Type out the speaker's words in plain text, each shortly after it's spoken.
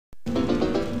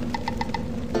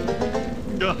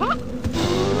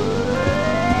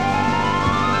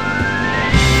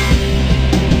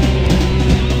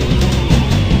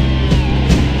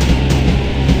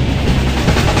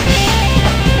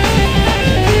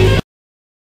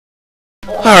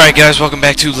Alright guys, welcome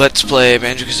back to Let's Play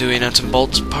Banjo-Kazooie Nuts and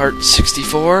Bolts Part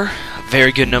 64. A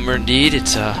very good number indeed.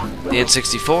 It's the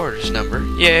N64's number.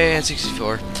 Yay,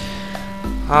 N64.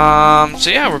 So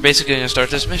yeah, we're basically gonna start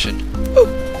this mission.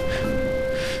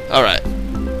 Alright.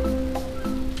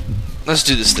 Let's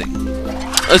do this thing.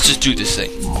 Let's just do this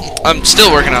thing. I'm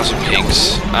still working out some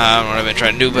kinks. I don't know what I've been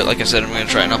trying to do, but like I said, I'm gonna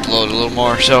try and upload a little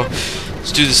more, so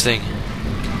let's do this thing.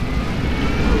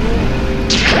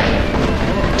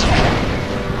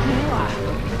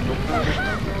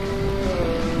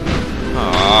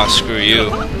 Aw, screw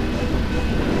you. I'm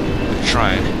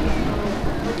trying.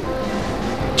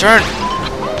 Turn!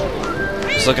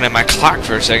 I was looking at my clock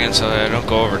for a second so that I don't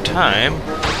go over time.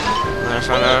 And I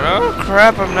found out, oh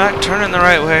crap, I'm not turning the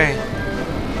right way.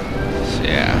 So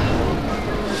yeah.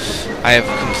 I have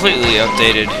completely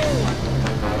updated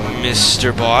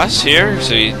Mr. Boss here,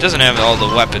 so he doesn't have all the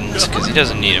weapons, because he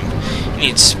doesn't need them. He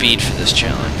needs speed for this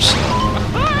challenge, so...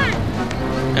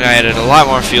 And I added a lot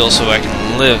more fuel so I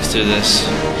can live through this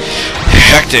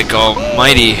hectic,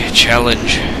 almighty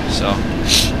challenge. So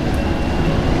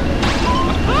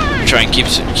try and keep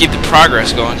the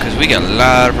progress going, because we got a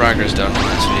lot of progress done in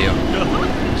this video,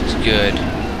 which is good.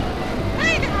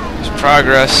 There's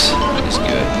progress, which is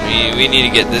good. We need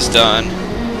to get this done.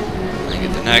 And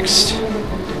get the next.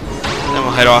 Then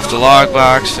we'll head off to log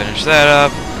box, finish that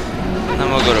up. Then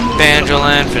we'll go to Banjo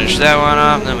Land, finish that one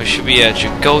up. Then we should be at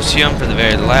Jagosium for the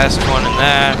very last one in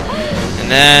that. And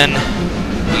then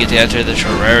we get to enter the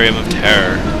Terrarium of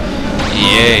Terror.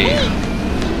 Yay.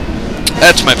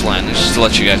 That's my plan, just to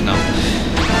let you guys know.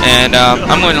 And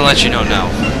I'm going to let you know now.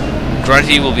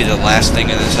 Grunty will be the last thing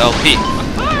in this LP.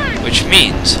 Which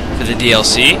means, for the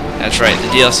DLC, that's right, the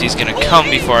DLC is going to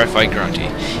come before I fight Grunty.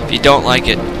 If you don't like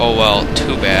it, oh well,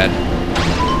 too bad.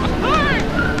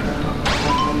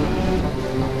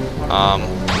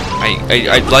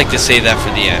 I'd like to save that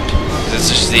for the end, because it's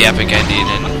just the epic ending,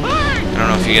 and I don't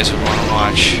know if you guys would want to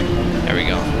watch. There we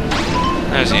go.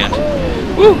 There's the end.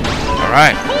 Woo!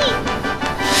 Alright.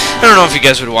 I don't know if you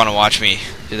guys would want to watch me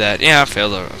do that. Yeah, I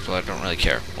failed, but I don't really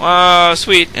care. Wow,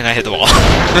 sweet! And I hit the wall.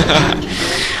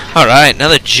 Alright,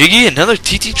 another Jiggy, another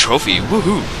TT trophy.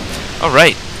 Woohoo!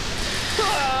 Alright.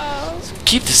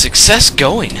 Keep the success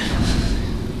going.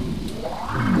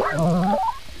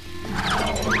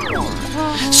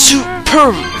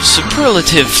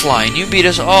 Superlative flying, you beat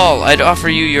us all. I'd offer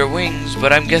you your wings,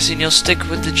 but I'm guessing you'll stick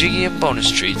with the Jiggy and bonus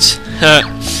treats.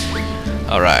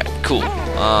 Alright, cool.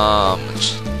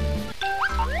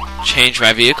 Change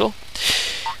my vehicle.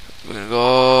 We're gonna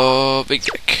go big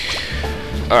deck.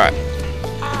 Alright.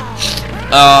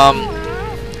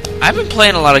 I've been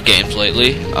playing a lot of games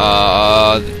lately.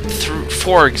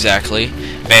 4 exactly.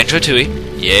 Banjo-Tooie.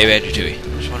 Yay, Banjo-Tooie.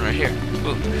 There's one right here.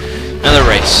 Ooh. Another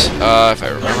race, if I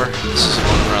remember. This is the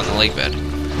one around the lake bed.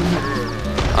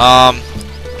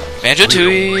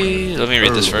 Banjo-Tooie. Let me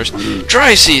read this first.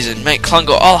 Dry season. Make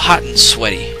Klungo all hot and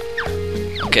sweaty.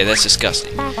 Okay, that's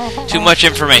disgusting. Too much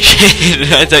information.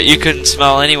 I thought you couldn't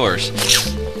smell any worse.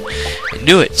 I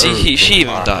knew it. See, she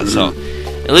even thought so.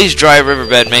 At least dry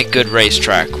riverbed make good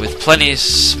racetrack, with plenty of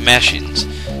smashes.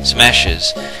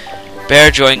 Bear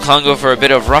join Klungo for a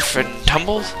bit of rough and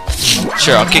tumble?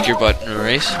 Sure, I'll kick your butt in a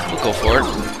race. We'll go for it.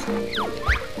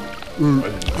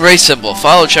 Race symbol.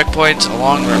 Follow checkpoints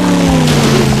along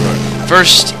river.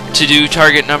 First to do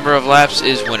target number of laps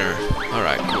is winner.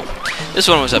 Alright, cool. This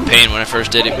one was a pain when I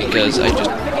first did it because I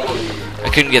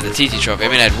couldn't get the TT trophy. I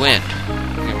mean, I'd win.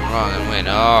 Don't get me wrong, I'd win.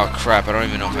 Oh, crap. I don't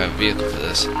even know if I have a vehicle for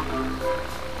this.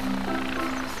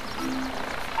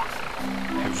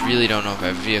 I really don't know if I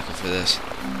have a vehicle for this.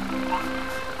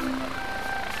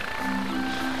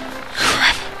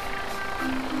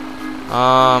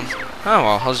 Oh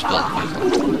well, I'll just build a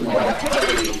vehicle.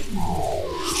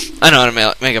 I know how to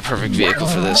make a perfect vehicle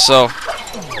for this, so...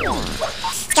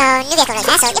 Let's go, new vehicle really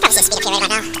fast, so you'll probably see a speed up here right about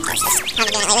now. Of course, just how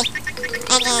I've been doing it lately.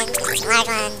 Engines, some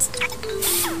large ones.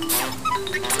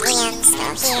 Some mediums, go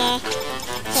here,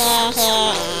 here,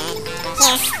 here, and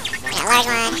here. We got a large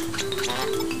one.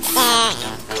 There,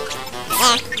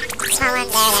 and there. Small ones,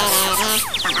 there, there, there, there.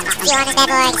 Fuel on this bad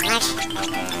boy, just large.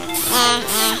 There,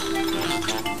 there.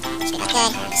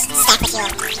 Good. Stack the fuel.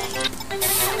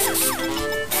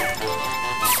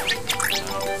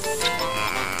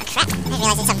 Crap. I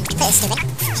realized it's something completely stupid.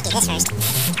 Should do this first.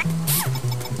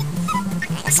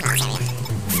 Alright, go small. There we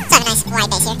go. So I have a nice wide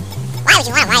base here. Why would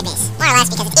you want a wide base? More or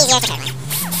less because it's easier to turn with.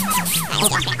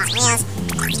 Alright, let's go. Awesome wheels.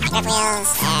 Grip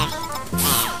wheels. There.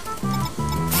 There.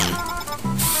 There.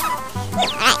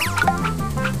 Alright.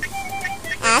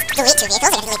 Let's delete 2 vehicles.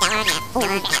 I gotta delete that one. Yeah.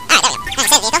 Alright, there we go. Nice,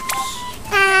 save vehicle.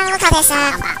 We'll call this, I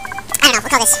don't know, we'll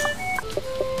call this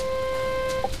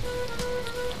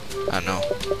I don't know.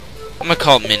 I'm gonna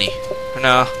call it Mini.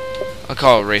 No, I'll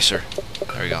call it Racer.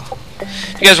 There we go.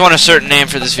 If you guys want a certain name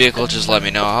for this vehicle, just let me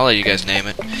know. I'll let you guys name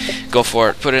it. Go for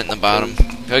it. Put it in the bottom.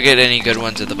 If I get any good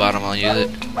ones at the bottom, I'll use it.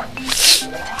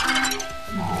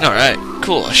 Alright,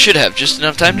 cool. I should have just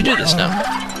enough time to do this now.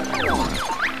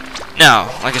 Now,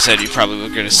 like I said, you probably were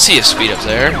going to see a speed up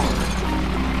there.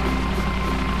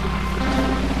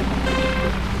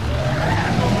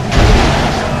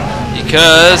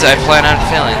 Because I plan on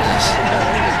failing this.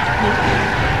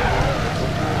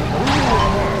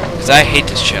 Because I hate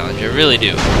this challenge, I really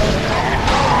do.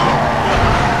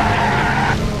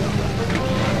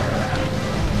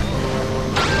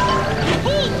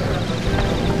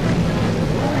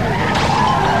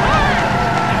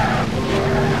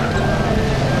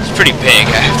 It's pretty big,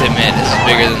 I have to admit. This is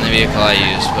bigger than the vehicle I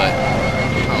use, but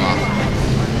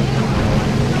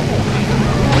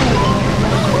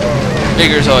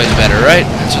bigger is always better, right?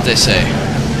 That's what they say.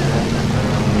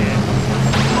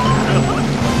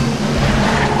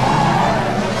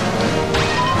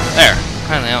 There,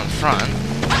 finally out in front.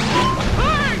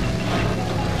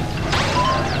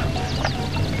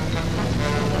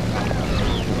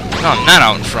 No, I'm not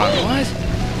out in front. What?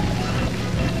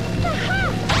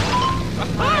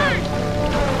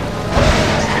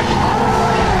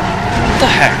 What the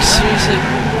heck? Seriously?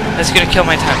 That's gonna kill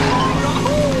my time.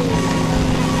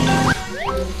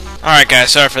 Alright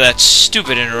guys, sorry for that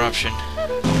stupid interruption.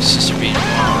 Sister being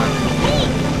on.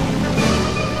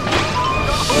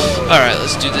 Alright,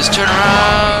 let's do this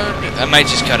turnaround. I might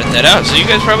just cut that out, so you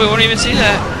guys probably won't even see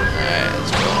that. Alright, let's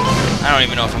go. I don't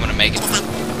even know if I'm gonna make it.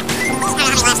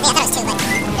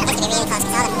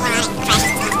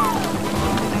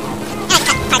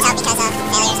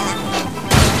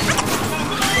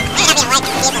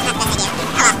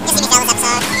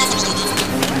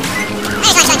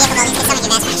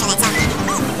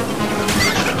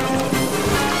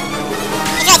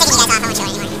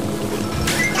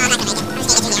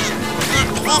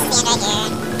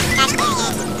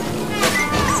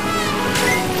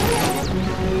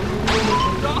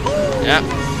 Yep,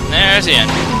 there's the end.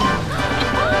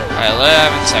 Alright,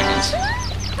 11 seconds.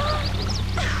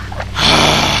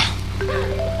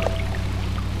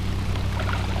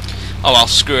 Oh well,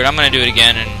 screw it. I'm gonna do it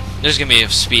again, and there's gonna be a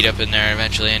speed up in there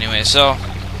eventually anyway, so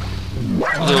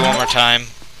we'll do it one more time.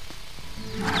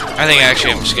 I think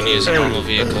actually I'm just gonna use a normal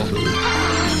vehicle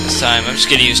this time. I'm just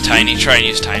gonna use Tiny, try and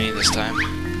use Tiny this time.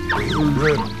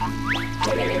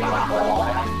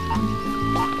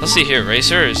 Let's see here,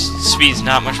 Racer, his speed's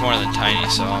not much more than Tiny,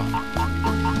 so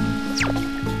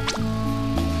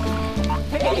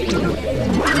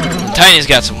Tiny's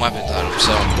got some weapons on him,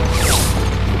 so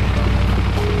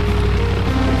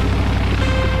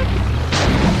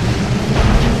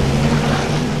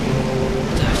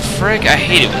the frick, I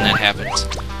hate it when that happens.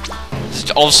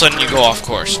 Just all of a sudden you go off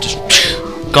course. Just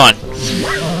gone.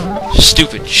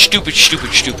 Stupid, stupid,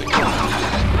 stupid, stupid.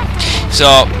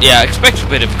 So, yeah, expect a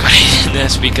bit of cutting in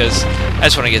this because I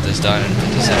just want to get this done and put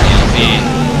this in the LP.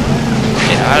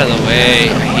 Get out of the way.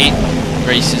 I hate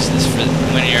races this for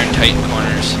when you're in tight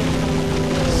corners.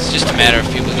 It's just a matter of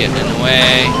people getting in the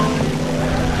way.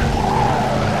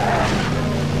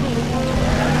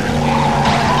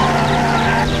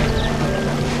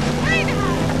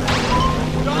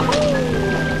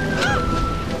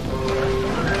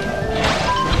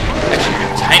 Actually,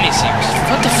 Tiny seems...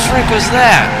 What the frick was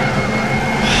that?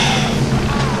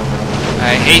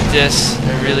 I hate this,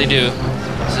 I really do.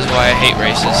 This is why I hate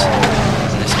races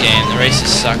in this game. The races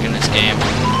suck in this game.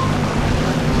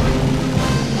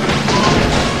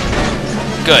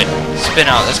 Good. Spin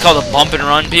out. That's called a bump and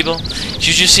run, people. Did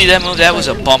you just see that move? That was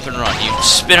a bump and run. You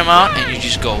spin them out and you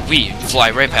just go wee,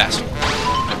 fly right past them.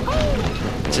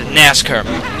 It's a NASCAR.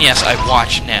 Yes, I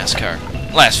watch NASCAR.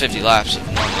 Last 50 laps of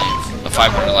normally a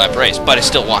 500 lap race, but I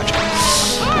still watch it.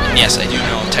 And yes, I do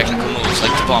know technical moves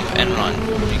like the bump and run,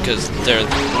 because they're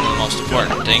one of the most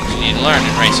important things you need to learn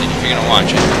in racing if you're going to watch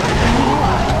it.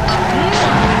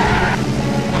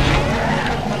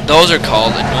 Those are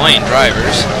called annoying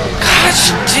drivers.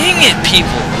 Gosh dang it,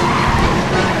 people!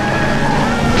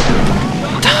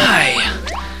 Die!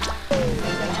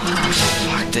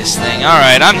 Fuck this thing.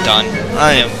 Alright, I'm done.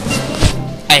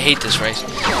 I hate this race.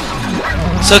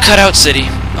 So Cutout City.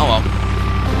 Oh well.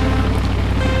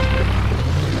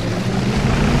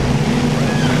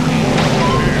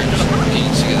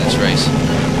 Race.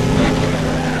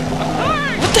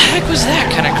 What the heck was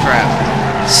that kind of crap?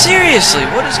 Seriously,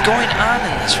 what is going on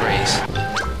in this race?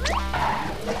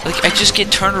 Like, I just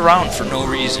get turned around for no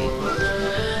reason.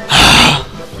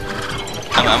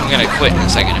 I'm gonna quit in a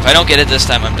second. If I don't get it this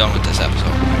time, I'm done with this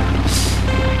episode.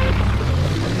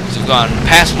 So have gone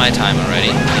past my time already.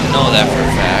 I know that for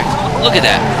a fact. Look at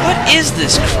that. What is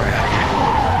this crap?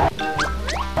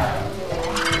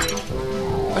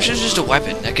 I wish it was just a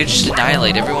weapon that could just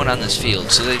annihilate everyone on this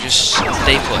field, so they just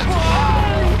stay put.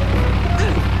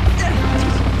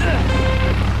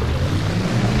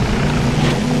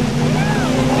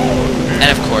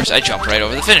 And of course, I jump right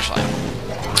over the finish line.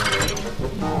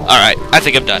 Alright, I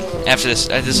think I'm done. After this,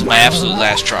 this is my absolute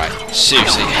last try.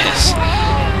 Seriously, guys.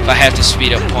 If I have to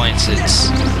speed up points, it's...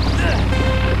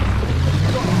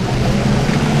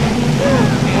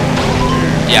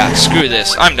 yeah, screw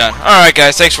this. I'm done. Alright,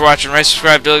 guys, thanks for watching. Rate,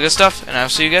 subscribe, do all the good stuff, and I'll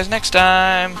see you guys next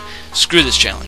time. Screw this challenge.